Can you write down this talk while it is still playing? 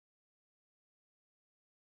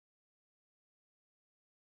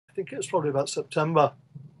think it was probably about September,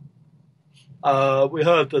 we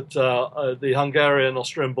heard that the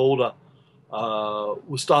Hungarian-Austrian border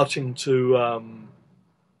was starting to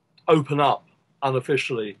open up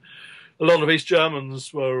unofficially. A lot of East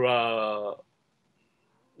Germans were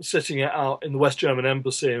sitting it out in the West German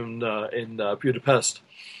embassy in Budapest.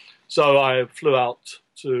 So I flew out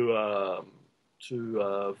to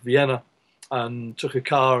Vienna and took a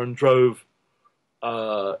car and drove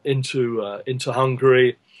into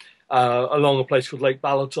Hungary along a place called Lake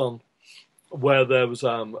Balaton, where there was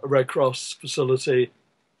a Red Cross facility.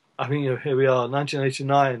 I think here we are,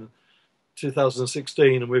 1989,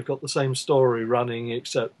 2016, and we've got the same story running,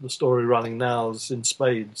 except the story running now is in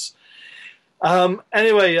spades.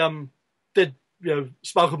 Anyway, did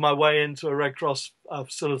smuggled my way into a Red Cross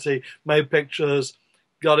facility, made pictures,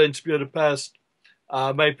 got into Budapest,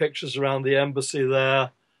 made pictures around the embassy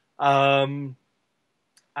there, and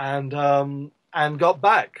got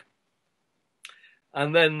back.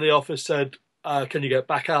 And then the office said, can you get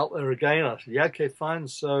back out there again? I said, yeah, okay, fine.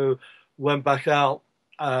 So went back out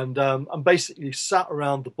and basically sat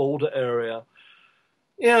around the border area.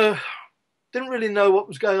 Didn't really know what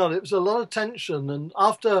was going on. It was a lot of tension. And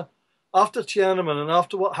after Tiananmen and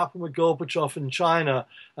after what happened with Gorbachev in China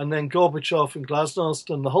and then Gorbachev and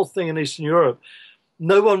Glasnost and the whole thing in Eastern Europe,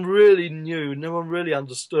 no one really knew, no one really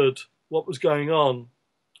understood what was going on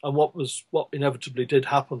and what inevitably did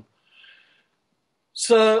happen.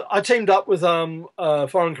 So I teamed up with a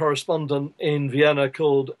foreign correspondent in Vienna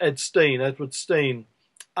called Edward Steen,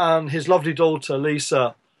 and his lovely daughter,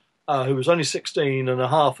 Lisa, who was only 16 and a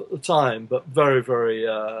half at the time, but very, very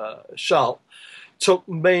sharp, took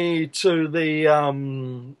me to the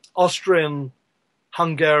Austrian,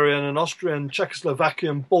 Hungarian and Austrian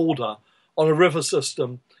Czechoslovakian border on a river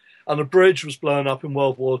system. And a bridge was blown up in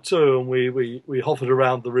World War II, and we hovered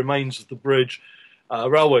around the remains of the bridge,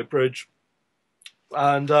 railway bridge.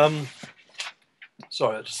 And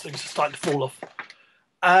sorry, things are starting to fall off.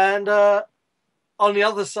 And on the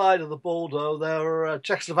other side of the border, there were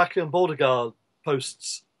Czechoslovakian border guard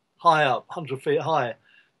posts high up, 100 feet high.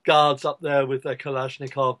 Guards up there with their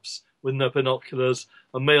Kalashnikovs, with no binoculars,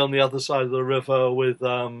 and me on the other side of the river with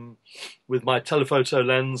my telephoto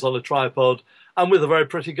lens on a tripod and with a very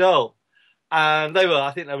pretty girl. And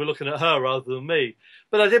I think they were looking at her rather than me.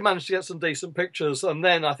 But I did manage to get some decent pictures, and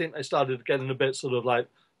then I think they started getting a bit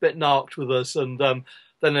bit narked with us, and then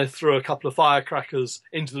they threw a couple of firecrackers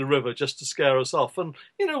into the river just to scare us off. And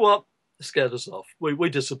you know what? It scared us off. We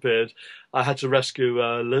disappeared. I had to rescue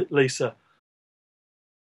Lisa